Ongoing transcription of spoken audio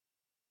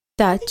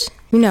Dutch,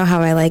 you know how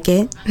I like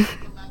it.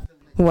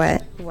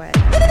 Wet.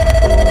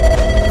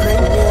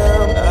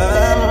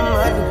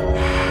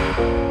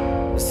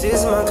 This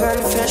is my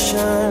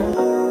confession.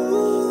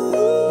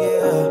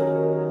 Yeah.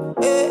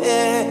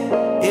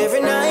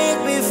 Every night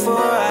before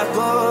I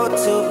go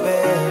to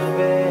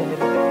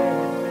bed,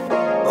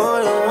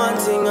 only one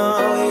thing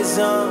always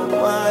on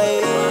my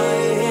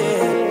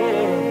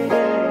head.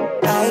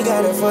 I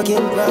got a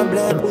fucking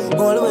problem.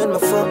 Only when my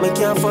fuck me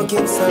can't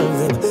fucking solve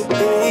them.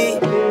 Hey,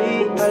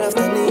 I love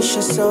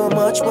Tanisha so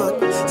much, but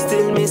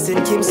still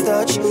missing Kim's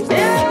touch.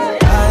 Yeah.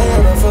 I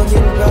have a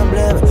fucking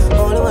problem.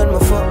 Only when my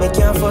fuck me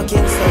can't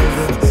fucking solve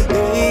them.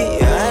 Hey,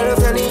 I love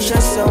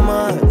Tanisha so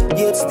much,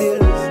 yet still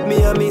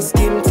me I miss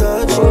Kim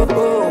touch.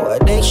 Oh,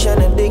 addiction,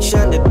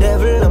 the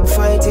devil I'm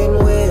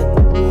fighting with.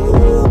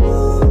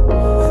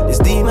 This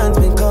demon's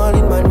been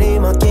calling my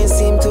name, I can't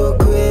seem to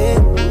quit.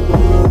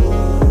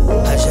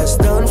 I just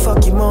don't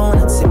fuck Simone,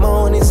 and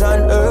Simone is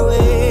on her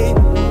way.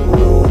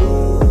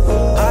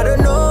 I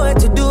don't know what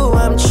to do,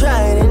 I'm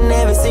trying in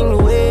every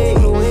single way.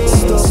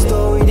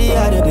 Story the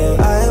other day,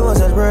 I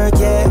was at work,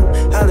 yeah,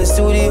 at the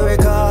studio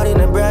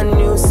recording a brand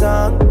new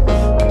song.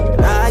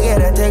 And I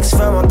get a text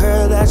from a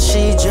girl that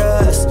she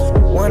just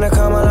wanna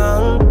come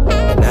along.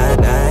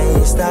 And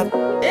I stopped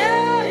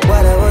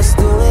what I was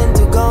doing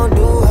to go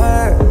do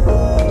her.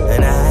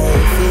 And I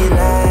feel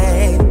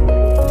like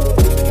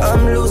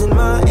I'm losing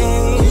my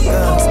aim,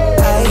 'cause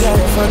I got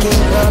a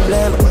fucking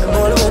problem.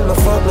 Only when my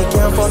fuck me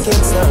can't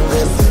fucking solve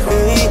it.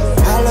 Hey,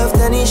 I love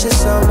Tanisha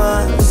so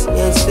much,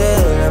 yet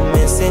still I'm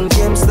missing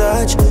Kim's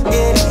touch.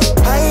 Yeah,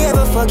 I have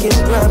a fucking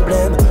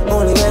problem.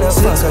 Only when I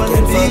fuck I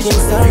can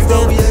fucking solve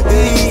them.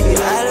 Hey,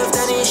 I love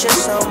Tanisha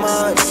so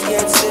much,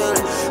 yet still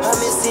I'm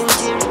missing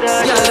Kim's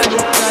touch.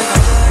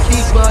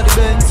 Big body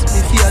Benz, me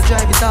fear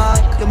drive it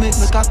hard. You make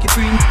me cocky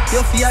print,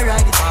 you fear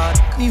ride it hard.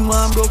 Me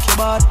want broke your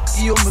bad,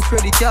 give you my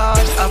credit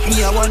card. Have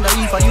me I wonder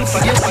if I you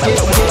forget.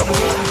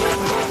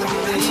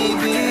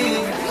 Baby,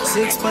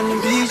 6 on the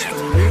beach, from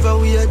the river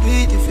we a do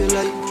it if you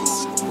like.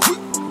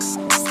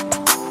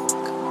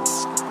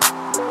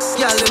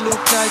 Girl, you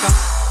look like a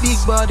big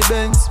body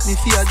Benz, me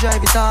fear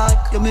drive it hard.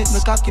 You make me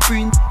cocky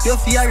print, you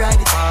fear ride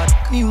it hard.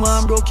 Me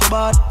want broke your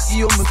bad, give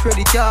you my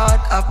credit card.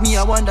 Have me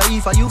I wonder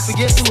if I you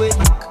forget the way.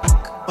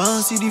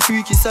 Wanna see the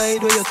freaky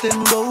side where you tell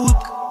me about.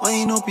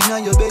 Wind up inna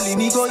your belly,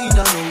 me go in and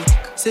out.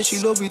 Say she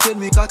love it, tell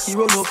me cocky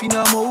run up in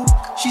her mouth.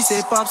 She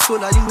say Pops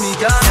cola, you me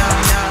girl.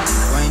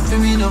 Wine for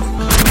me now,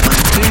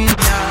 wine for me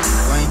now,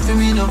 wine for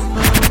me now,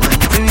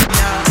 wine for me now,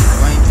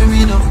 wine for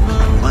me now,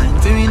 wine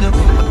for me now,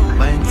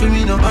 wine for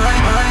me now,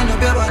 wine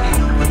up your body,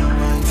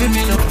 wine for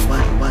me now,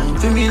 wine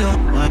for me now,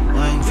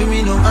 wine for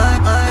me now,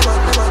 wine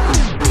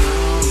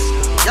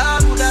yeah,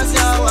 good as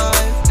your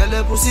wife. Girl,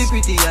 your pussy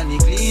pretty and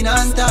it clean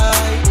and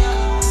tight.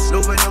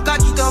 Love when you cock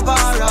it up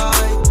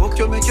alright. Fuck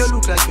you make you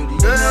look like you the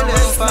girl.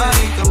 Let's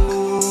fight a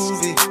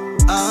movie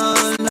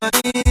all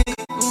night.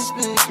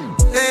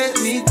 Let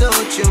me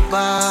touch your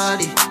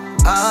body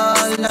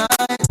all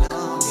night.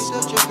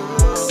 Touch your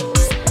girl.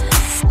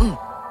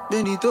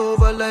 Bend it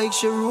over like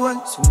she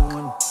ruin.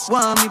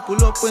 Want me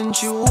pull up when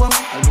she warm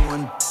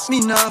alone. Me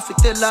nah fi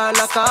tell her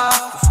like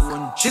half the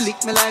phone. She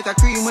lick me like a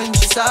cream when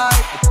she sigh.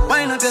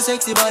 Wind up your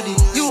sexy body,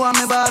 you are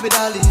me Barbie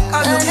dolly.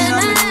 I love you in my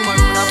room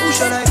and I push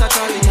her like a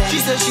trolley. She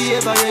said she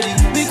ever ready,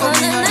 me come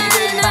in and be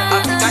ready. I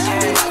got you,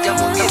 you're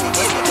my baby.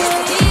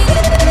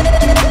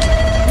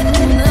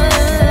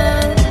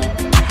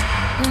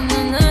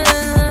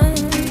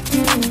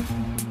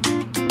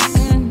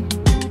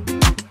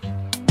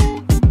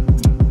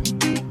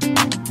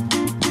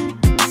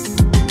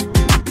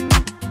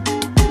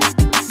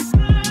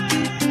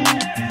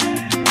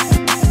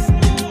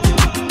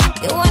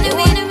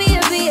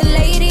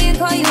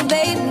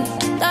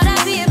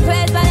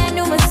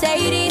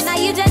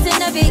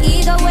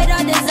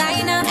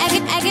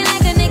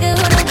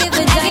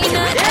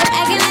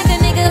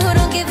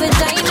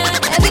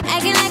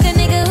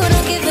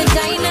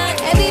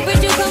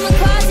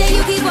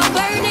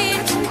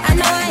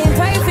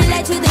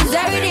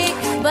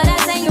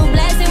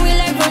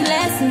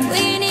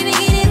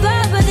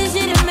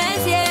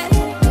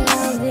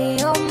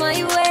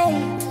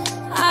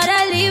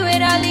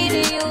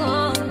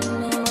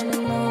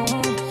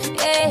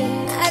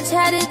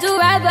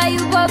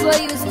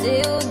 But you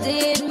still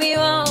did me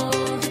wrong,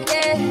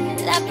 yeah.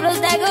 La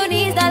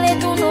protagonista de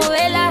tu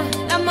novela,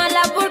 la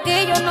mala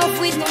porque yo no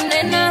fui tu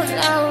nena.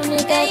 La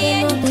única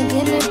que no te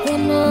tiene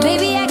pena.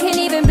 Baby, I can't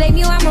even blame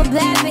you, I'm a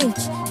bad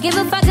bitch. Give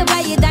a fuck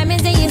about your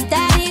diamonds and your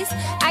status.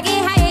 I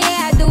get higher,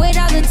 yeah, I do it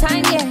all the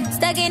time, yeah.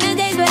 Stuck in the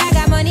days, but I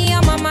got money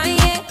on my mind,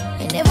 yeah.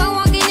 And if I'm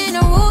walking in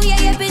a room, yeah,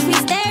 your bitch be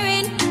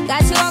staring.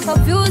 Got you all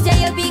confused, yeah,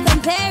 you be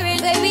comparing.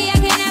 Baby, I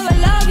can never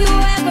love you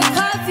or ever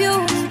cuff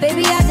you.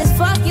 Baby, I just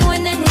fuck you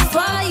and then it's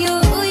for you,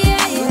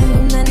 yeah, yeah.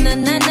 Na na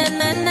na na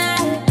na na.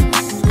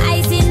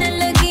 I seen the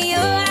look in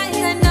your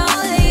eyes. I know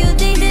that you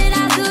think that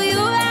I'll do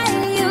you right.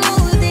 You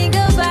think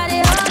about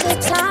it all the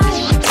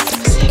time.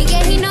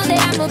 Yeah, he know that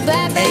I'm a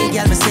bad bitch. Hey,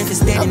 girl, myself is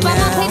standing up on my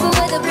now. paper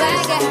with a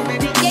bag.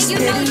 Yeah, you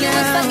know you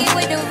was fucking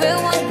with the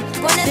real one.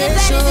 One of the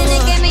best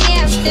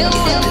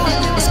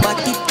It's what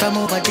it from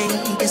over there,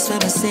 that's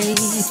what I say.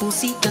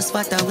 Pussy just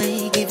fat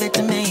away, give it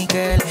to me,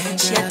 girl.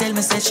 She a tell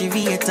me say she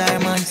rate her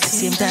man.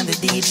 Same time the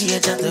DJ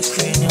just the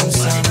cranium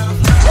song.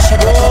 She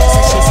broke up,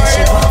 say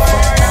she want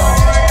fuck now.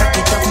 Pack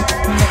it up,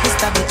 make me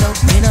stab it up.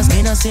 Me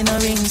no see no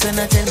rings when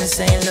I tell me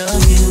say I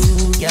love you.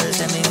 Girl,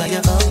 tell me what you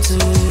up to.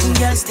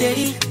 Girl,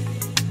 steady.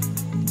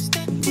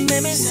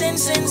 Make me send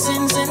this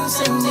in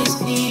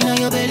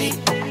your belly.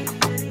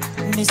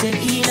 Me say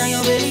in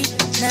your belly.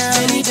 Now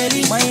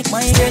belly,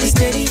 my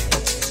steady.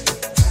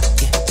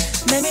 Yeah.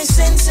 Make me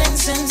send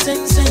this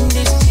in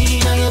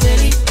your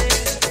belly.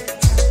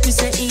 Me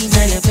say in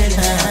your belly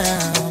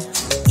now.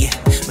 Yeah,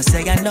 me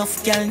say enough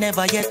girl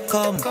never yet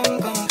come.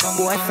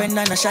 Boyfriend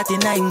and a shot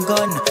in him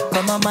gun.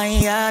 Come on my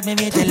yard, me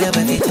tell you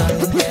every done.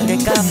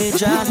 Take off the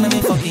drag, me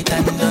fuck it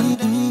and done.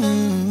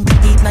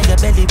 Eat now your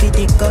belly with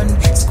the gun.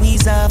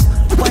 Squeeze up,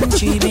 1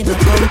 tree me no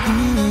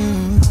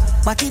come.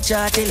 Back it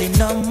jar till it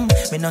numb.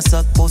 Me no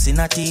suck pussy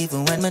not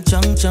even when me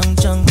drunk.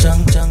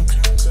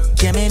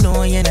 Yeah, me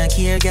know you not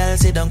care, girl.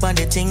 Sit down on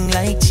the thing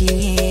like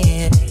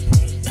cheap.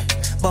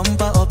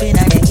 Bumper up in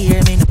the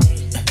ear, me no.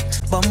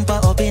 Bumper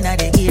up in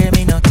the ear,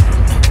 me no.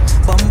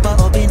 Bumper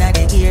up in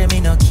the ear, me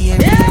no care.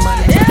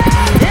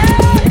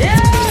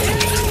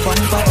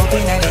 Bumper up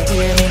in the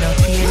ear, me no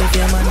care if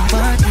your man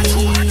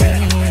party.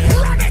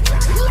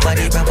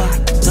 Body proper,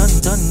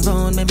 done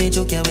round, maybe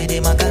joke you with the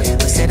maca.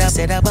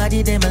 Said a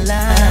body them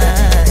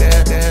alive.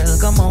 Girl,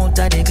 come out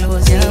of the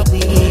clothes, yeah, we.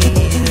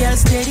 Girl,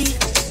 steady.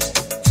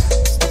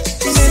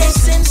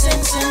 Send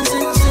this in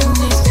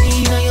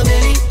your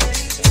belly.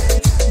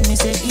 Me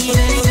say,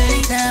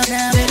 belly, now,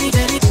 belly.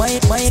 Why,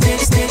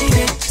 steady.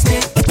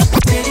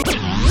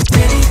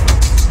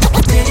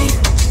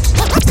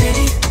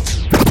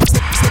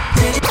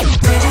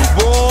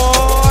 Boy.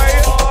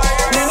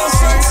 Let me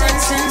send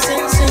this in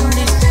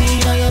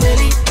your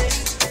belly.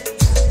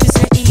 Me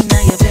say, in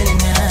your belly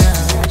now.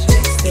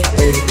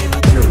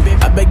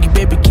 I beg you,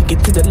 baby, kick it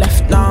to the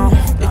left now.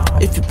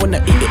 If you wanna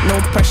eat it, no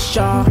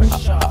pressure.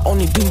 I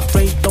only do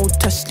freight, no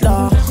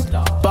Tesla.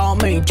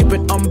 Balmain,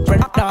 drippin'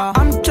 umbrella.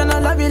 I'm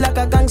tryna love you like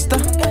a gangster.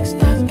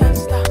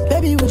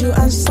 Baby, would you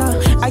answer?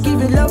 I give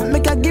you love,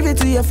 make I give it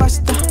to you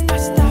faster.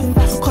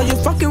 Cause you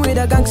fucking with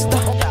a gangster.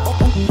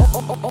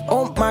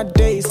 All my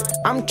days,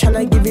 I'm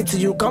tryna give it to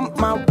you, come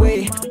my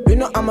way. You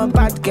know I'm a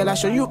bad girl, I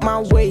show you my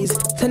ways.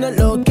 Send a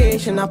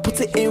location, I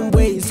put it in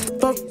ways.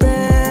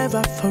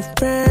 Forever.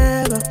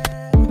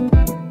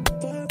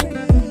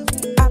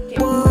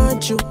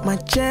 You, my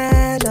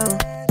channel.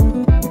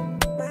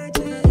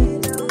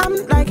 I'm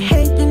like,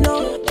 hey, you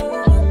know,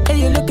 hey,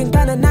 you looking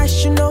kinda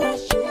nice, you know.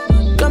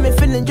 Got me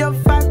feeling your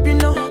vibe, you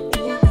know.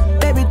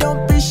 Baby,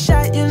 don't be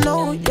shy, you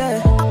know,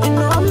 yeah. You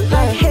know, I'm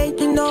like, hey,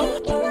 you know,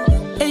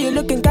 hey, you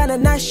looking kinda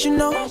nice, you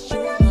know.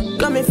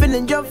 Got me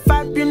feeling your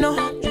vibe, you know.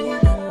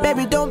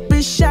 Baby, don't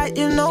be shy,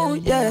 you know,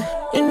 yeah.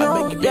 You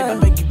know,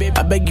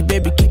 I beg you,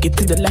 baby, kick it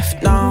to the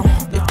left now.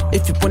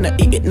 If you wanna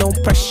eat it, no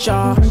pressure.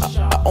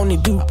 I only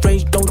do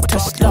rage, don't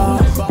Tesla.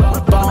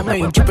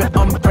 Balmain, drippin'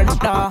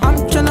 umbrella. I'm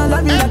tryna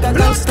love you like a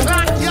gangster.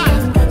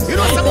 You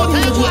know what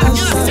I'm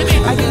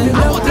saying? I give you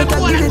love, make I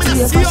give it to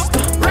you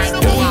faster.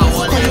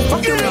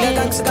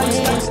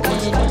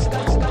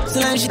 So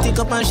then she take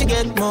up and she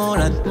get more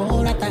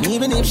and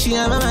even if she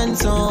have a man,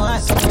 so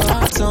what?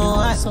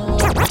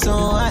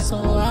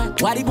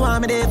 What if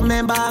want me there for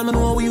men ball? Me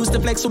know we used to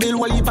flex, so we'll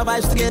wall you for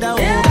vibes together. Oh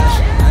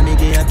gosh, I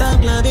make it a talk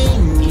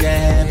clubbing,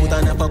 yeah. Put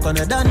on a fuck on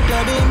a done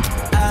clubbing.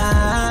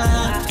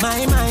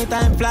 My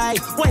time fly.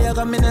 Why you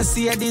come in and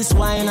see this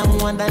while I'm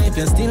wondering if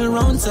you're still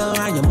around, so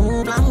are you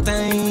move long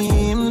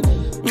time?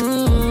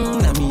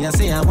 Now me I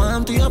say I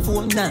want to your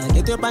phone, now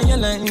get up on your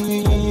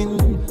line.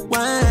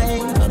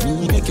 Why? I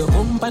mean make your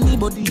company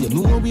body, you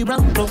know we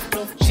ramp up.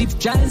 Shift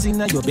jazz in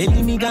your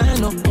belly, me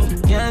gone up.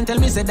 Can't tell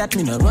me say that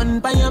me no run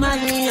by your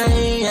mind.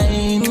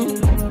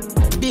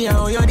 Be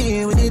how you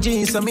deal with the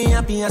G, so me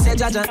happy I say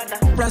jaja.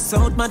 Press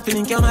out, mad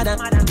feeling your mother.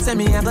 Say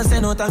me I go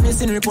send out a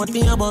missing report for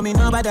you, but me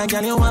no bother.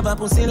 Girl, you have a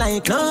pussy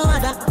like no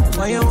other.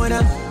 Why you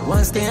woulda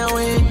want stay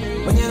away?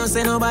 When you don't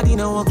say nobody,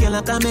 no walk you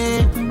like a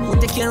man. Who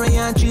take care of you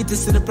and treat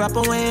this in the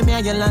proper way? Me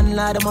and your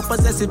landlord, I'm a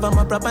possessive of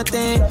my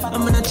property.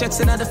 I'm gonna check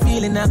so that the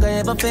feeling I go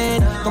ever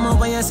fade. Come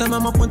over here, so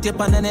I'ma put you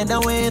on another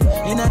wave.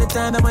 You know the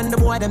time when the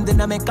boy them did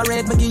I make a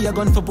raid. Me give you a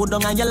gun for put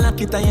down and you lock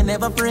it and you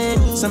never afraid.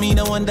 So me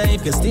no wonder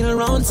if you're still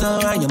around, so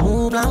are you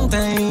move long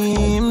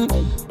time?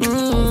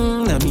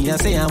 Now me I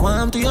say I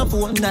want to your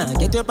phone, now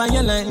get up on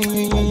your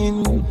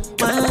line.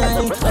 Why?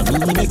 I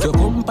mean make your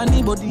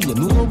company body, you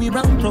know we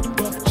ramp up.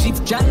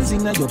 Shift jazz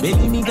in your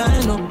belly, me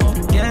gone up.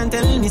 Can't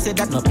tell me say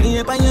that no play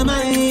up on your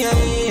mind.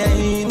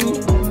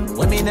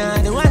 When me nah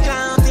do a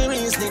count the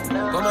reasoning.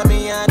 Come on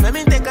me yard when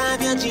me take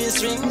off your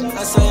G-string.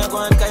 I saw you go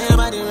and call your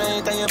body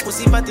right and your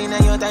pussy fat in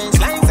your times.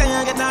 Like say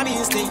you get a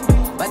beasting.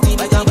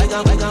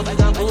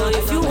 Boy,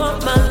 if you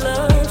want my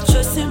love,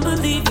 trust and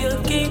believe your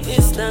game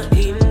is not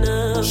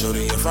enough.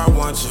 Shorty, if I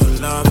want your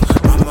love,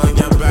 I'm on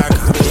your back.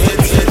 Boy,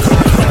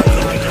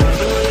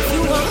 if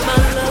you want my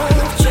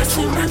love, trust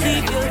and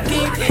believe your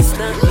game is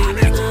not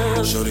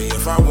enough.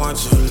 I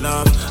want your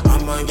love,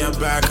 I'm on your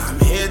back, I'm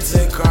here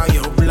to call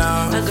your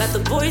bluff. I got the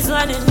boys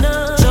lining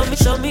up.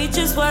 Show me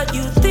just what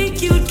you think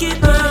you'd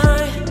get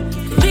mine.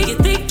 You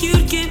think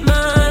you'd get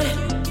mine.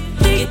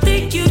 You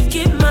think you'd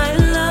get my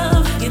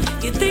love.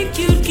 You think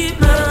you'd get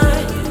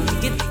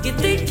mine. You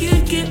think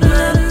you'd get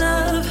my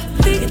love.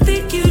 You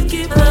think you'd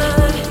get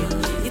mine.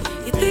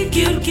 You think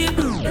you'd get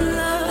my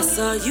love. I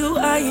saw you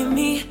eyeing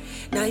me.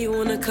 Now you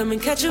wanna come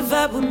and catch a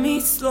vibe with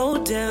me.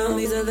 Slow down,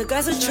 these other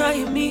guys are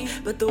trying me,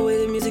 but the way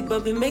the music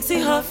bumping makes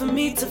it hard for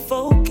me to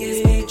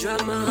focus.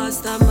 Drop my heart,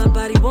 stop, my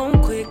body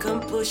won't quit.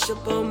 Come push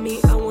up on me,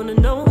 I wanna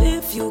know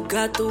if you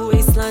got the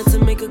waistline to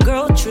make a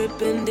girl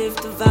trip. And if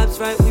the vibe's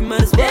right, we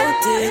might as well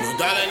dip. So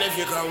darling, if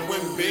you come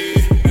with me,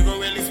 we gon'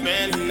 really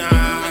spend the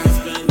night.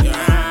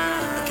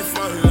 Make you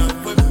fall in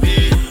love with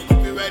me,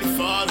 hope you're ready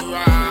for the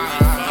ride.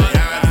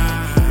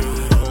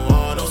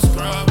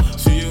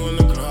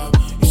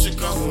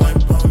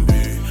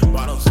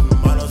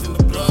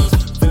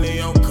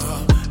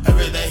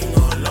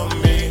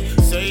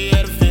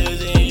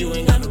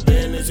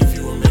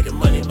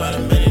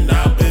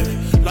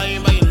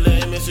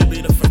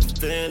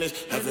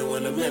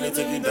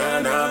 Take you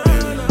down now,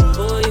 baby.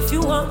 Boy, if you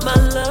want my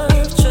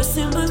love, trust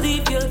and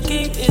believe your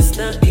game is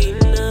not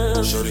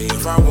enough. Shorty,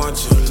 if I want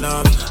your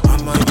love,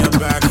 I'm on your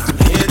back, I'm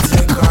here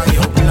to call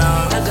your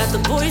bluff. I got the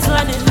boys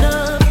lining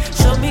up.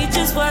 Show me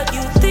just what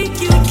you think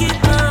you get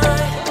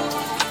mine.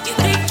 You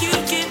think you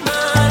get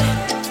mine.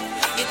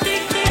 You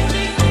think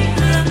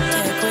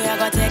Take we I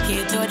gotta take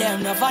it to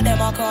them. No for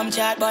them I come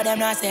chat, but them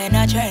not say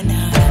no trend.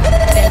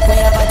 Take we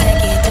I gotta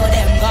take it to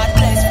them. God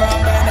bless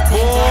from Birmingham to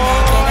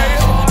Naked.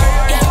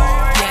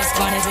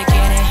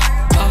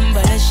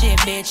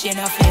 Bitch, you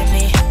know fit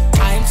me.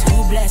 I'm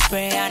too blessed,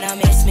 pray and I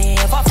miss me.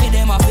 If I feel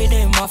them, I feel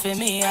them, I feel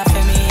me, I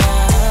feel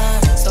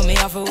me. So me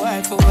have to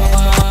work for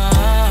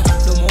them.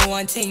 Do more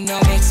one thing, no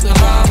mix with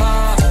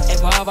mama.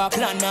 If I have a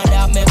plan, now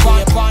that me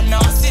pay upon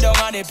now. Sit down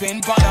on the pin,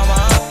 Panama.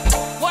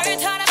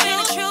 Worry hard, I feel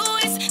the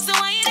truest. So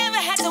I ain't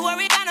never had to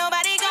worry about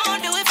nobody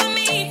gon' do it for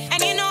me. And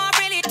you know I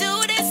really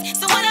do this.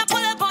 So when I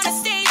pull up on the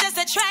stage, just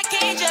the track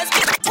ain't just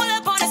pull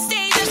up on the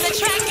stage, just the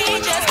track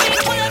ain't just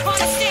pull up on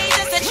the stage,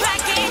 just the track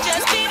ain't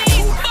just be.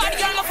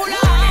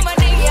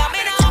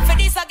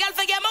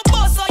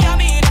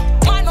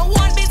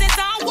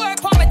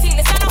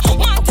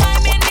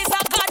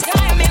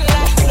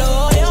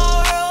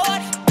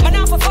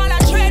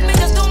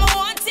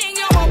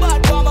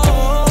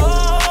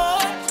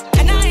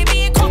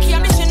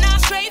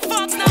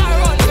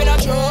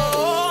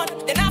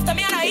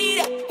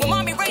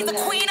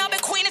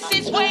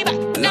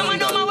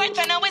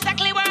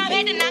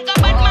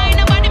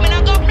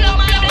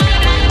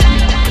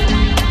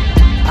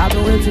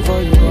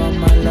 For you all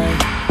my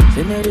life,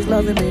 say me this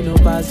loving me no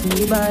pass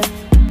me by.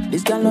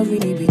 This kind of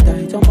really be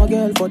tight. I'm a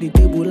girl for the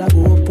table, I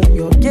go open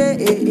your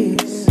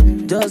case.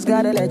 Just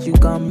gotta let you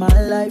come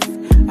my life.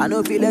 I know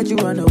if you let you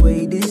run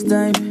away this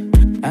time.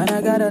 And I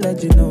gotta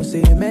let you know,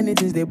 say many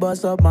things they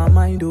bust up my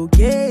mind,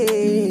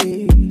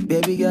 okay.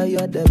 Baby girl,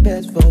 you're the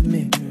best for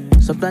me.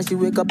 Sometimes she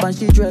wake up and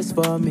she dress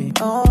for me.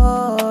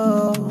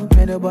 Oh,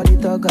 may nobody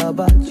talk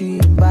about you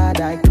in bad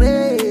like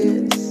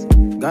grace.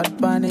 God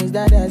punish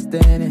that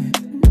destiny.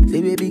 Say,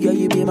 baby girl,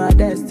 you be my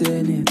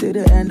destiny. Till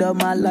the end of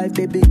my life,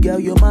 baby girl,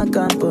 you're my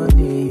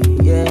company.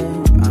 Yeah,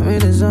 I'm in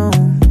the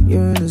zone,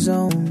 you're in the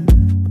zone.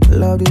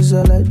 Love this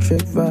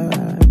electric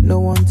vibe. No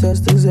one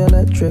tests this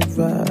electric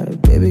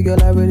vibe. Baby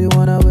girl, I really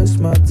wanna waste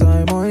my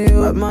time on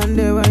you. Bad man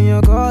there when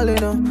you're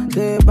calling,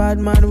 say bad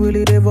man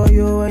really there for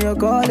you when you're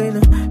calling.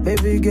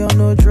 Baby girl,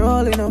 no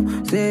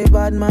trolling, say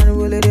bad man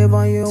really there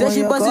for you when you're calling.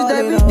 Say she bust it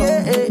every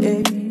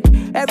day,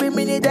 every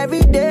minute,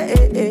 every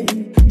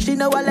day. She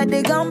know I let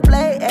they gun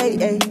play,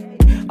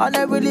 on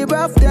a really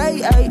rough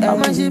day, and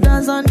when she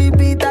dance on the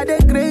beat, I dey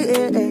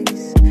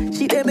grace.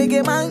 She dey make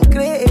a man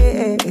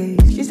crazy.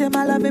 She say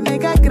my love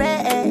make her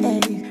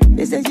crazy.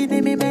 They say she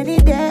need me many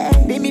days,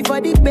 need me for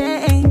the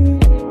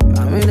pain.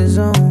 I'm in the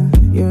zone,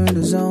 you're in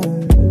the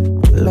zone.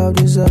 Love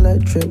this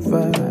electric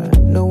vibe.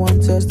 No one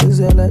tests this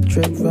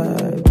electric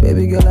vibe.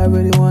 Baby girl, I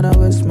really wanna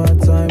waste my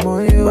time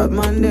on you. Bad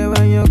man there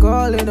when you're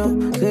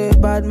calling, say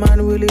bad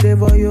man really there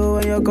for you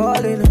when you're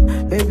calling.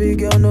 Baby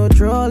girl, no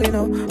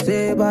trolling,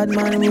 say bad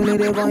man really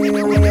there for you.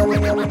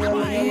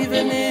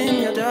 Even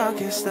in your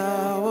darkest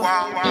hour,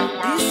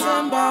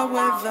 December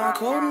weather,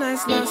 cold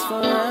nights last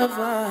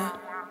forever.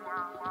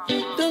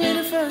 Don't be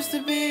the first to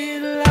be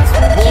the last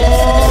one.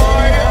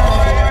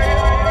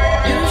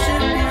 You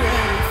should be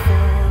ready for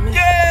me.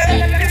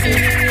 Is it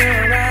in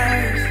your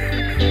eyes?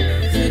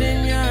 Is it in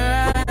your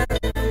eyes?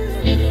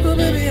 Oh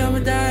baby, I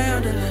would die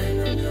on the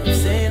line. I'm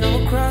saying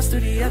I'll cross to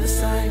the other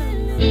side.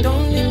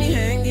 Don't leave me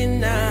hanging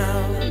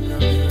now.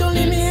 Don't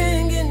leave me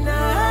hanging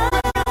now.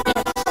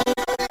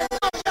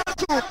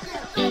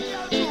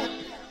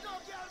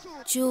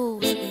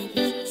 Juice,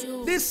 baby,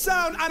 juice. This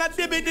sound and a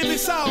dibby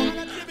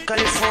sound.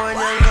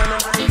 California, Ghana,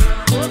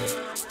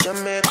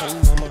 Jamaica,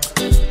 mama.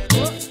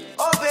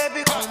 Oh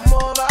baby, come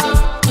over.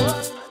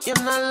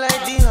 You're not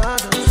like the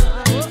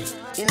others.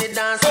 In the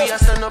dance, we are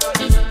stand up.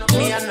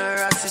 Me and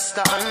her assist.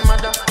 Rasta and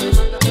mother.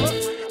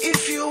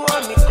 If you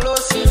want me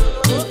close,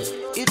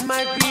 it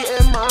might be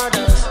a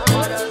murder.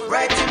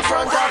 Right in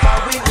front of a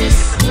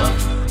witness.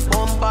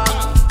 Boom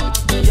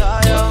bang,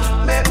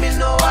 yeah. Make me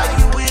know why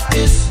you with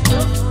this.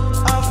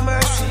 Have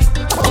mercy.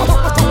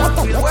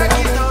 We'll work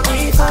it out.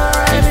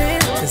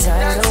 Cause I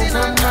don't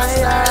want my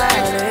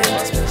island.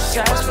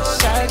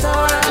 Special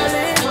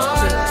darling.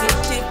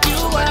 If you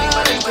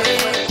want it,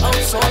 oh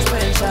so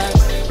special.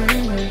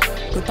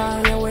 Grip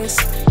on your waist,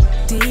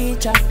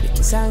 teacher, you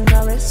kiss and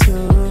caress you.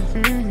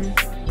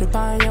 Grip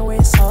on your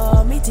waist,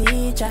 hold me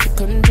teacher, you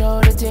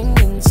control the thing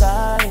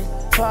inside.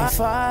 If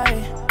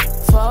I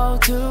fall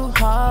too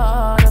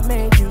hard, I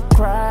made you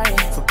cry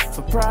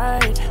for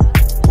pride.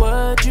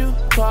 Would you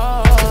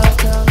call?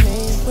 Tell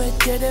me,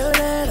 would you do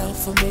that all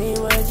for me?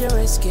 Would you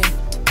risk it?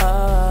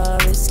 Oh,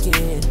 risk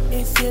it.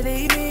 If you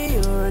leave me,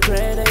 you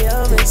regret that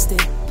you missed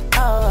it.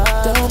 Oh,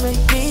 don't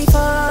make me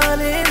fall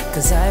in,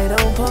 cause I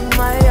don't put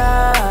my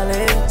all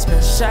in.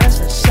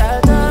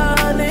 Special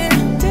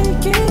darling.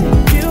 Take it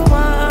if you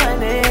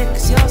want it,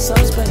 cause you're so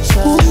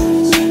special.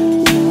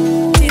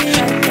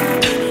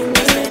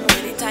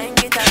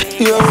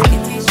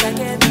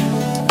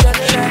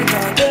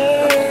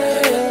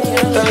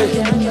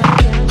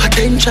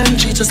 Attention,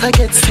 she just I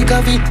get sick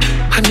of it.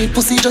 And the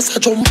pussy just a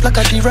jump like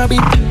a the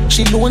rabbit.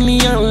 She lonely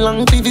and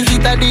long to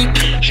visit a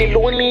dick. She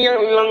lonely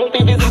and long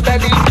to visit a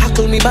dick.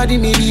 Tackle me body,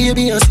 me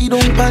baby, and see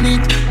don't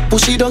panic.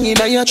 Push it down in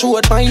your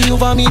throat, find you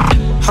vomit.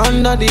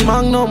 Under the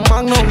magnum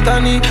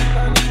tonic.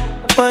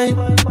 Fine,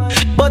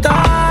 but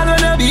I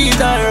wanna beat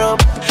her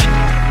up.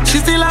 She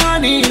still I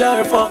need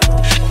her fuck.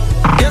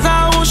 Guess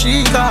how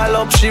she call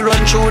up. She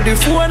run through the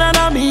phone and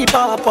I me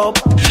pop up.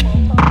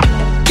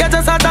 Get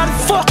us out that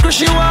fuck,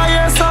 she want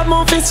hear some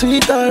movie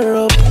sweet her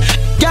up.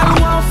 Girl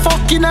want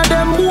fucking at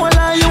them more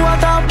like you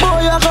at a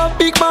boy, I got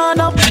big man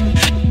up.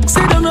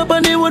 Sit down up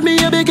and they with me,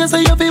 because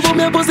say you feel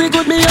me pussy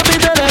good, me up in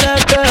the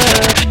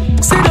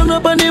Sit down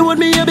up and they with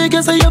me,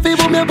 because say you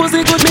feel me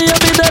pussy good, me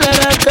up in the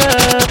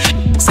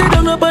Sit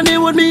down up and they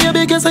with me,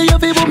 because say you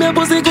feel me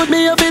pussy good,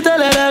 me up in the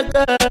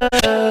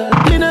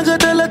Me not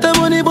got a lot of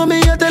money, but me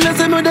I tell us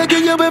I'm gonna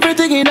give you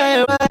everything in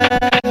a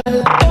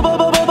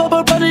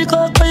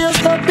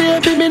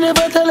me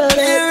never tell her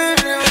that.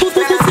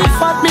 Pussy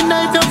fat, me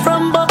knife you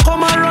from back.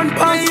 Come and run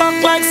pants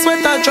back like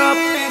sweater drop.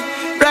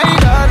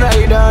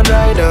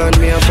 Ride on.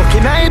 Me a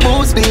fucking high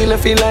boost, me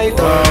left it light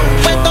on.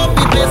 Wet up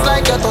the place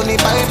like a Tony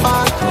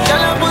Piper. Girl,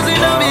 your pussy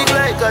no big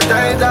like a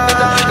Titan.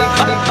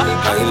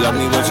 I love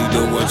me, what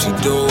you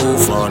do.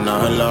 For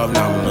now, love,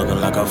 now I'm looking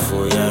like a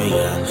fool,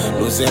 yeah.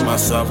 Losing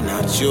myself,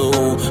 not you.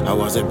 I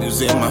was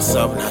abusing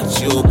myself,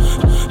 not you.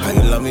 How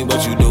you love me,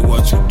 but you do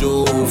what you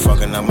do.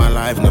 Fucking up my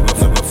life, never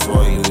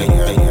for you,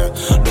 yeah.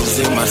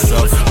 Losing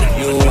myself for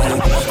you.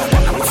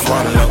 I'm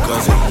falling in love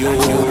cause of you.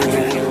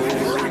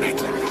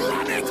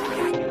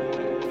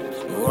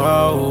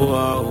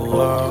 Whoa,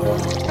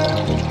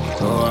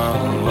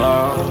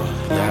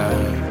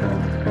 yeah.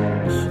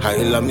 How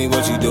you love me,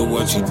 but you do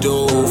what you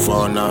do.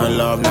 For now,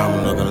 love, now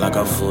I'm looking like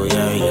a fool,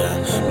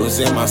 yeah.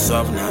 Losing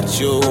myself, not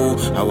you.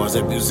 I was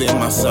abusing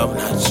myself,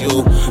 not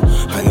you.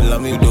 How you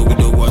love me, do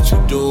what you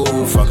do.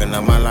 Fucking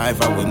up my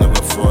life, I was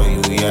never for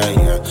you,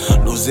 yeah.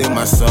 Losing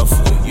myself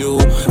for you.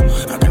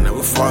 I can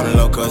never fall in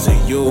love cause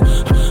of you.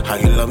 How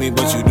you love me,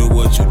 but you do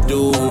what you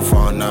do.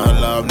 For now,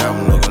 love, now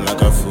I'm looking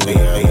like a fool,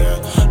 yeah.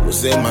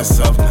 Losing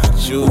myself,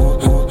 not you.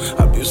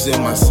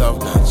 Abusing myself,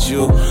 not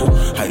you.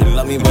 How you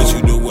love me, but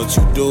you do what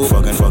you do.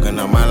 Fucking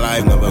up my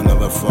life,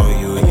 never for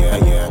you,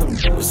 yeah.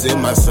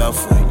 Losing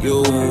myself for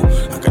you.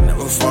 I can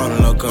never fall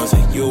in love cause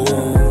of you.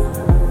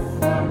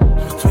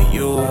 For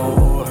you,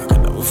 I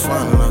can never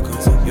fall in love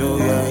cause of you,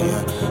 yeah.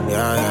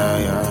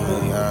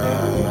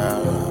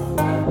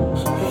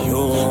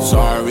 You,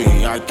 sorry,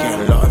 I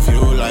can't love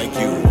you like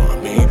you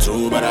want me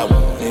to, but I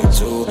wanted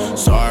to.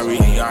 Sorry,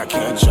 I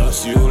can't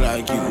trust you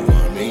like you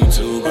want me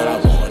to, but I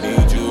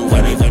wanted you.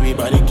 Why does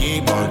everybody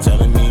keep on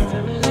telling me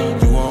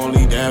you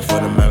only there for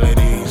the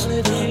melodies?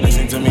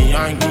 Listen to me,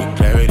 I need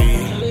clarity.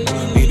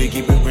 Need to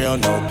keep it real,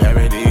 no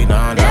parody.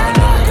 Nah.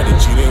 Could've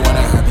cheated when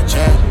I had the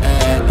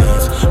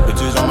chance.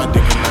 Bitches on my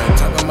dick and I ain't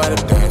talking about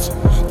the dance.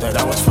 That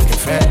I was fucking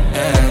fat.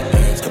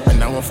 And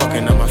now I'm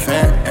fucking on my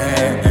fat.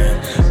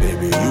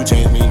 Baby, you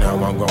changed me, now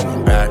I'm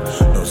going back.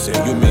 Don't say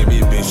you made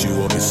me, bitch, you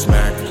always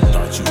smack.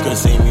 Thought you could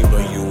see me,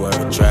 but you were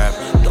a trap.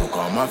 Don't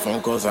call my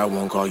phone cause I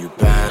won't call you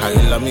back. How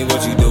you love me,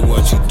 what you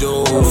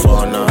do.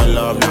 For now,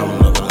 love, now I'm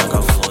looking like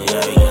a fool,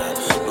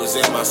 yeah.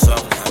 Losing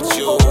myself, not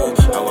you.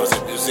 I was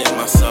abusing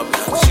myself,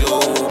 not you.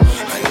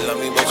 How you love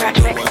me, what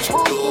you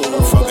do.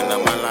 Fucking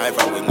up my life,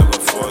 I was never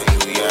for you,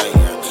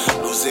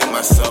 yeah. Losing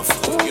myself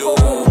for you. I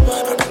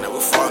can never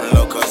fall in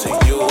love cause of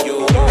you.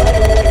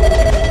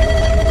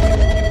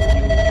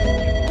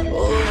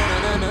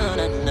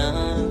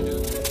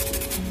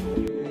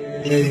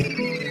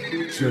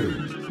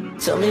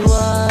 Tell me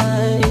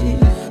why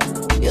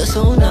you're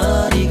so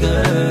naughty,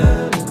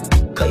 girl.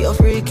 Cause you're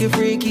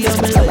freaky,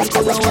 I'm like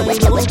you don't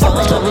want no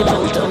fun.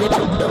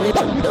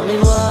 Tell me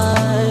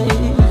why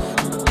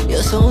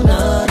you're so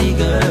naughty,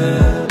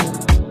 girl.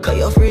 Cause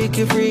you're freaky.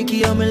 freaky,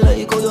 freaky, I'm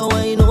like how you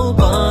wine up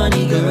on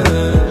it,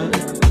 girl.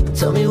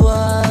 Tell me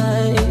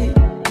why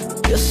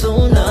you're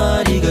so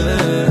naughty,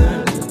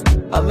 girl.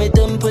 I my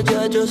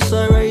temperature just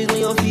rise when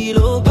you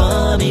feel up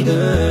on me,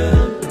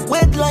 girl.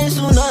 Wet like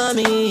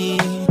tsunami,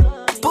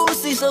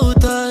 pussy so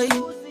tight.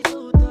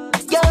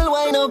 Girl,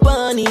 wine up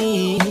on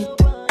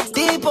it,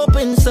 deep up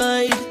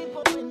inside.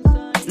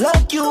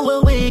 Lock you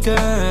away,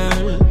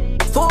 girl,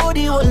 for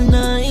the whole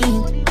night.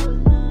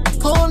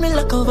 Hold me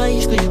like a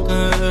vice grip,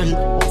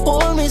 girl.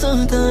 Hold me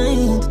so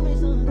tight.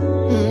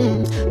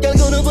 Girl,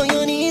 go down on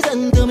your knees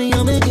and tell me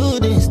how my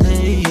goodness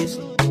taste.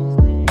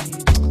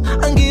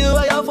 And give you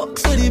all your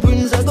fucks to the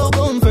prince, I go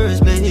come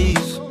first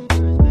place.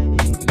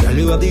 Girl,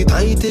 you have the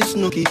tightest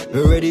nookie.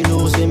 You already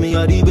know, say me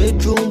are the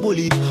bedroom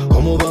bully.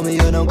 Come over me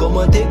and come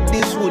and take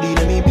this woody.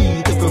 Let me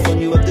beat up your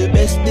phone, you have the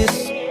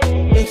bestest.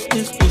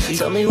 This pussy.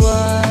 Tell me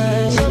why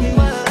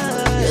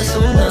you're so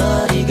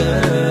naughty,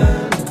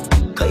 girl.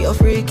 Cause you're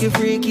freaky,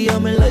 freaky,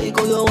 I'm like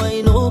how you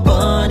wine up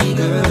on it,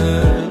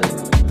 girl.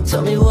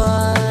 Tell me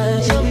why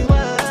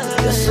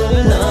you're so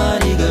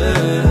naughty,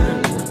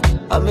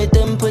 girl. And my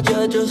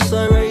temperature just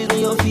rise when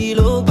you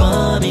feel up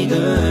on me,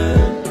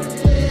 girl.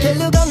 Tell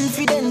you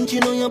confident, you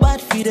know you're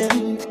bad for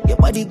them. Your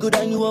body good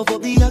and you have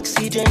up the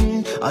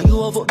oxygen. And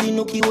you have up the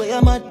nookie where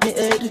I'm at me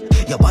head.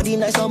 Your body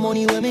nice and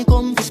money where me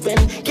come to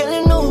spend. Can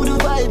you know the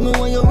vibe me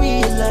when you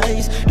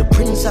realize the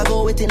prince I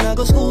go with and I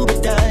go scuba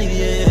dive,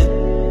 yeah.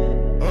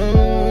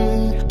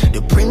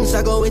 The prince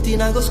I go with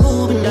and I go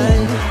scuba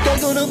dive. Girl,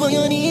 go down on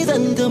your knees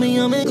and tell me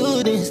how my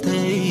goodness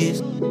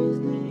taste.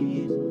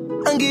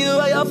 And give you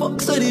all your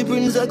fucks so the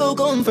prince I go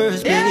come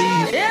first, baby.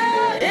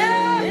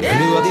 And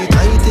you are the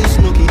tightest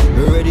nookie.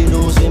 You already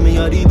know, say me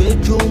are the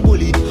bedroom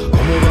bully.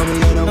 Come over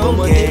me and come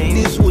and take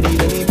this woody.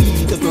 Let me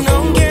beat up your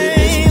phone with the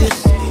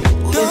business.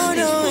 Don't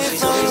know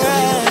if I'm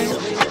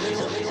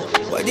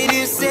right. What did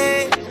you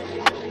say?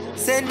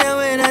 Said that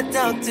when I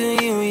talk to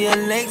you, your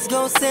legs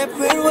go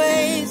separate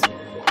ways.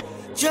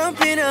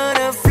 Jumping on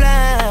a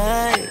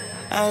flight,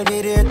 I'll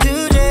be there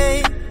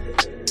today.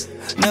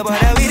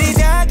 Nobody with it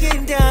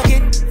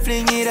talking,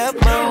 fling it up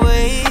my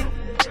way.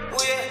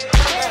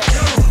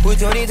 We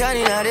turn it on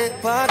in the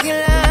parking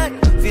lot.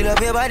 Feel up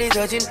your body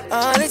touching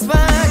all the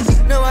spots.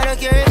 No, I don't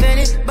care if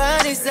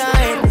anybody's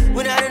side.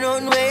 When I don't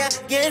know where I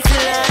get to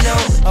line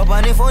now. Up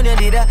on the phone, you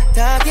did a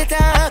talk.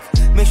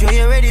 Make sure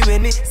you're ready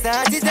when me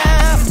start it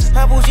off.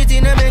 I push it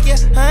in and make you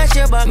arch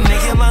your back.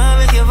 Make your mom,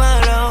 make you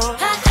fall out.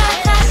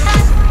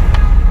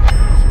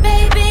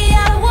 Baby, I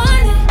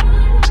want it.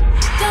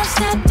 Don't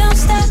stop, don't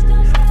stop.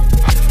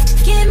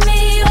 Give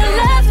me your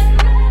loving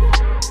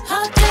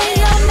all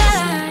day, all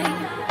night.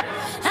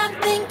 I'm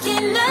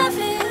thinking of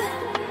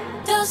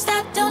it. Don't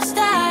stop, don't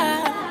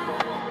stop.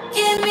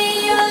 Give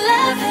me your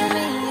loving.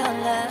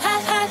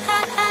 Hot, hot,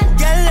 hot, hot.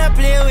 Girl, I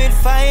play with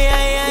fire,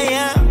 yeah,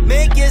 yeah.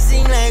 Make you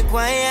sing like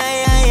choir,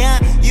 yeah, yeah.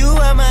 You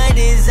are my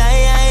desire,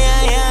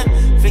 yeah, yeah.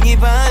 Fling it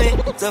by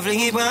me, so fling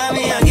it by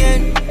me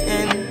again,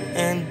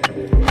 and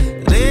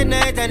late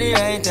night at the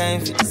right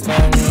time,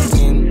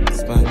 spanking.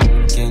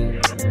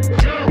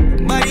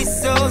 Body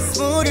so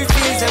smooth, it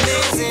feels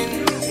amazing.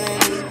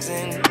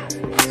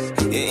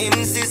 You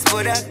insist,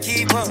 but I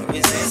keep on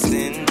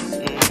resisting.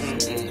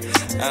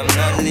 I'm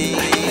not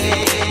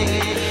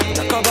leaving.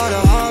 Talk about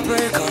a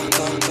heartbreaker.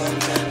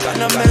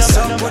 Gonna mess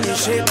up when you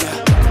shape ya.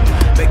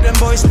 Make them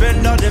boys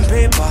spend all them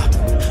paper.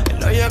 You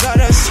know you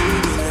gotta see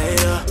me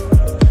later.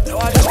 No,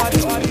 I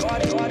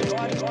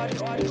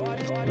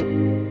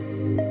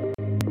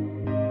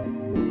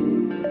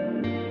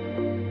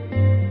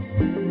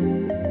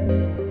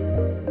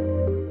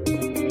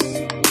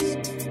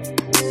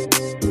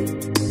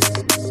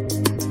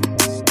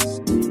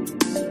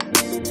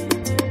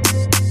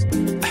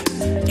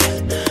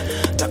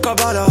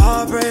about a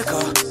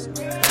heartbreaker.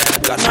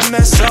 Gonna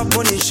mess up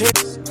when you shape.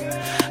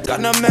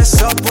 Gonna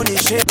mess up when you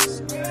shape.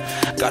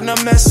 Gonna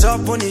mess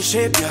up when you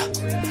shape, yeah.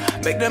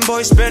 Make them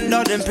boys spend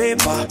all them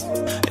paper.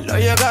 You know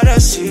you gotta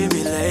see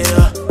me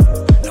later.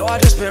 No, I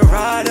just been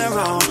riding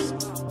around.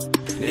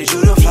 Need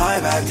you to fly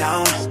back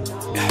down.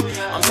 Yeah,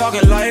 I'm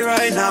talking light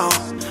right now.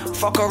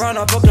 Fuck around,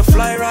 I book the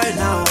flight right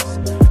now.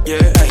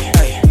 Yeah,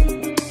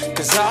 hey.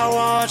 Cause I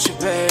want you,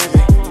 baby.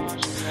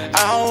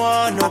 I don't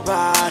want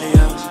nobody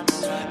else.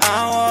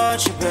 I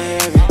want you,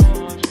 baby.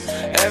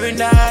 Every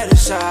night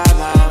inside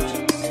my house.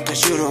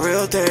 Cause you the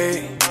real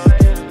thing.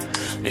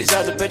 These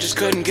other bitches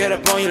couldn't get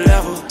up on your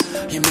level.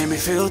 You made me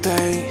feel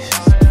things.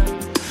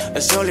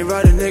 It's only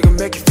right a nigga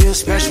make you feel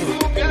special.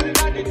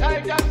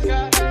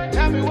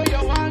 Tell me what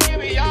you want, give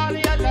me all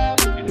your love.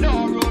 You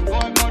know road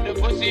boy, but the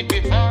pussy be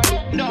fun.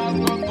 No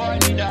road boy,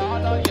 need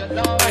all of your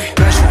love. Hey,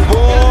 special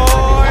boy.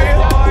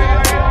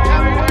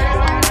 Tell me what you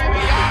want, give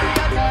me all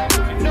your love.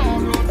 You know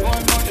road boy,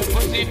 but the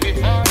pussy be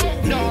fun.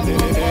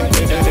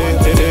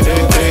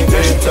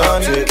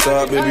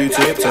 TikTok, baby,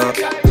 TikTok.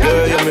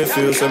 Girl, you me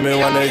feel, so me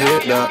wanna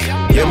hit that.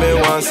 Yeah, me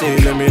want see,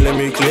 let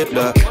me clip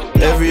that.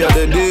 Every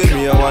other day,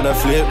 me I wanna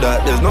flip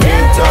that. There's no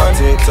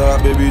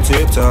TikTok, baby,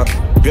 TikTok.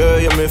 Girl,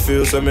 you me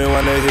feel, so me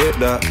wanna hit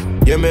that.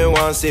 Yeah, me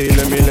want say,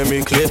 let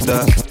me clip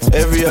that.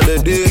 Every other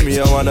day, me,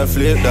 I wanna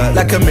flip that.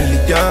 Like a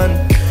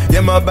million.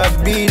 Yeah, my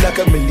back be like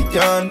a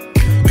million.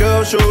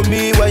 Girl, show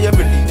me why you're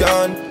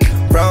million.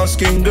 Brown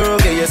skin girl,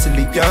 yeah, you're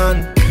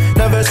silicon.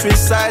 Never switch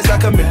sides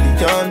like a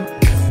million.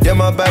 Yeah,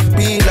 my back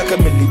be like a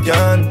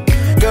million.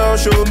 Girl,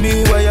 show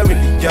me why you're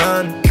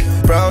million.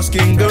 Brown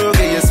skin girl,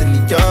 yeah, you're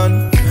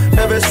silicon.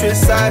 Never switch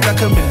sides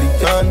like a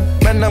million.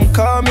 Man, I'm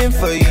coming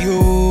for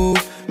you.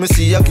 Me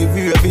see, I'll give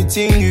you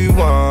everything you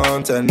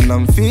want, and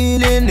I'm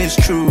feeling it's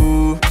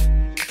true.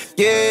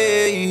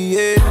 Yeah,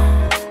 yeah.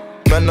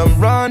 Man, I'm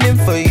running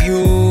for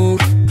you.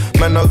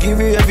 Man, I'll give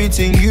you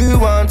everything you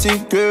want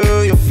it,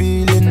 girl. Your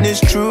feeling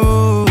is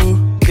true.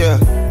 Yeah,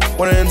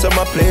 wanna enter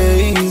my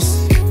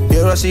place.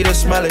 Yeah, I see the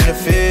smile in your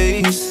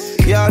face.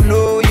 Yeah, I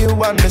know you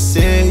wanna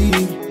say,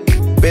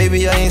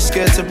 baby, I ain't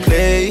scared to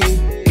play.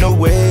 No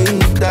way,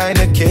 that ain't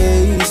the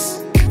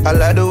case. I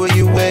like the way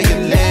you wear your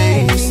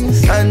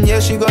lace. And yeah,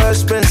 she got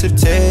expensive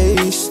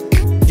taste.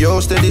 Yo,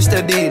 steady,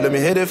 steady, let me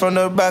hit it from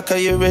the back, are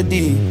you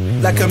ready?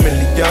 Like a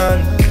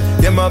million.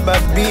 Yeah, my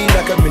back be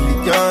like a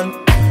million.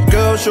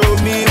 Girl, show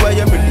me why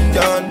you're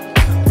million.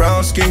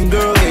 Brown skin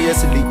girl, yeah, you're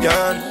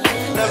silicon.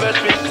 Never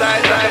switch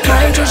sides like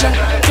my treasure,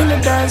 in the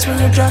dance when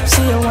you drop,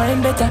 see you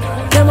wine better.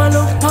 Them a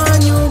look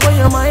on you, but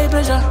you're my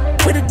pleasure.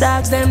 With the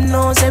dogs, them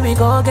know, say we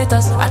go get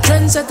us. A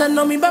trendsetter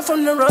know me back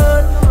from the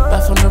road,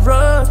 back from the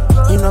road.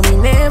 You know me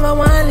never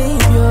wanna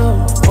leave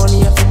you.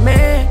 Only if you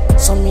make,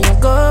 so me a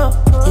go.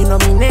 You know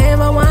me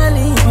never wanna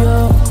leave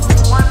you.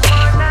 One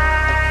more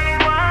night,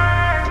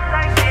 once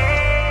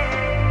again.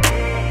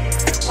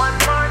 One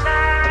more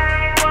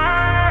night,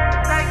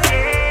 once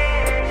again.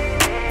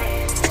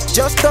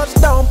 Just touch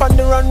down on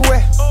the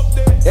runway.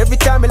 Every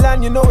time I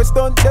land, you know it's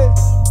done there.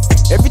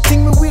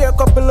 Everything we wear, a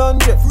couple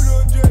hundred.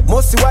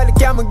 Mostly while the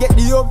camera get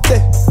the up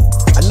there.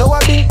 I know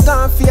I've been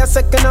gone for a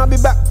second, I'll be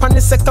back on the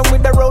second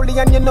with the rollie,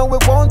 and you know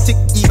it won't tick.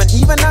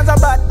 Even as a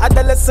bad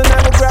adolescent, I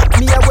will grab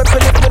me a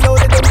weapon if you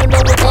load it, then you know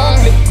it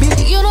won't click.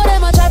 You know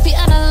them a try to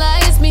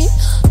analyze me.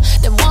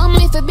 Them want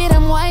me to be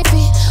them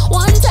wifey.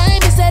 One time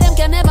they say them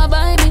can never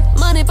buy me.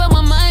 Money for my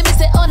mind,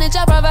 they say only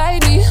job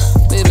provide me.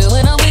 Baby,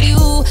 when I'm with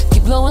you,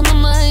 keep blowing my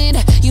mind.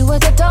 You are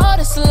the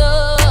daughter's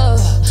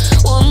love.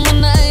 One more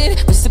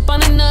night, we sip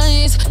on it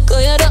nice.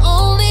 Cause you're the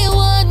only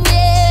one,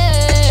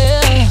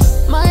 yeah.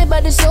 My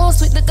body's so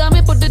sweet, they got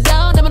me put it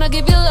down. I'm gonna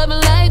give you love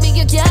and light me.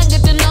 You can't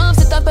get enough.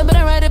 Sit up and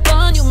better ride it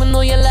on you. I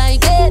know you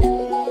like it.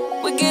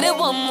 We get it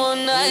one more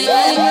night.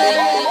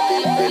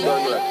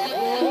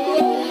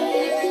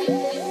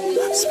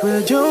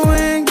 Spread your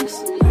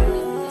wings.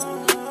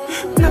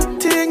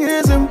 Nothing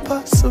is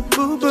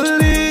impossible,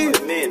 believe.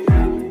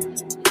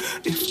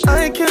 If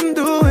I can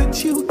do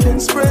it, you can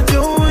spread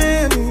your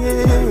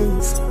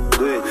wings.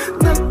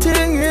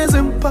 Nothing is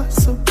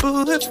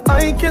impossible. If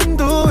I can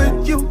do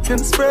it, you can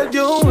spread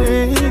your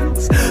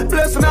wings.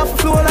 Blessing off a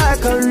flow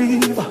like a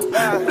river.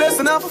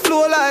 Blessing off a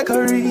flow like a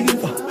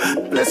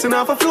river. Blessing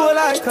off a flow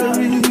like a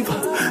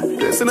river.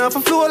 Blessing off a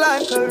flow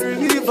like a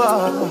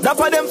river. That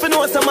for them for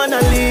know some man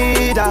a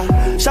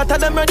leader. Shot at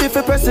them ready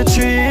for press the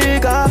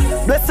trigger.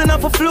 Blessing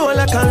off a flow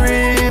like a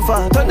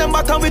river. Turn them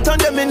back and we turn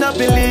them in a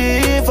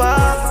believer.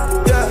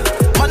 Yeah.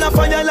 Man a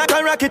fire like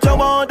a rocket, you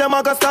want them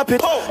I go stop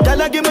it.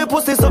 Girl, give me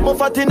pussy, something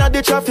fat inna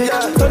the traffic.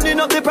 Turning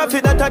up the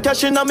profit that I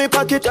cash inna me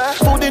pocket.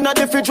 Food inna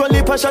the fridge, one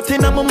lip a shot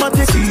inna my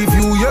matic. See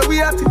you, yeah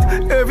we at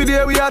it, every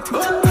day we at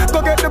it.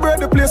 Go get the bread,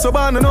 the place so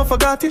bad and I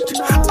forgot it.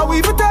 I will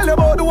even tell you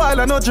about the wild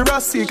and not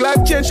Jurassic.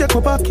 Like change shake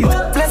my pocket.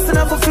 Blessing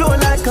off a flow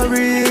like a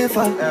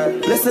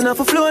river. Blessing off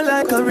a flow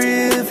like a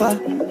river.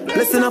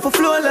 Blessing off a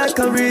flow like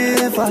a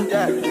river.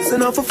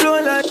 Blessing off a flow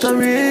like a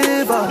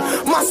river.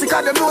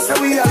 Massacre them know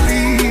say we a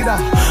leader.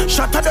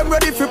 Shot at them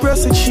ready for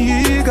pressing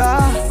trigger.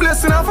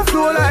 Blessing off a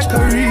flow like a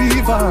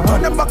river.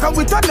 Turn them back and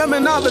we turn them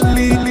in a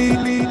believe.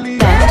 You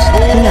know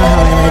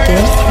how I like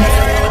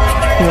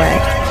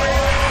it. What?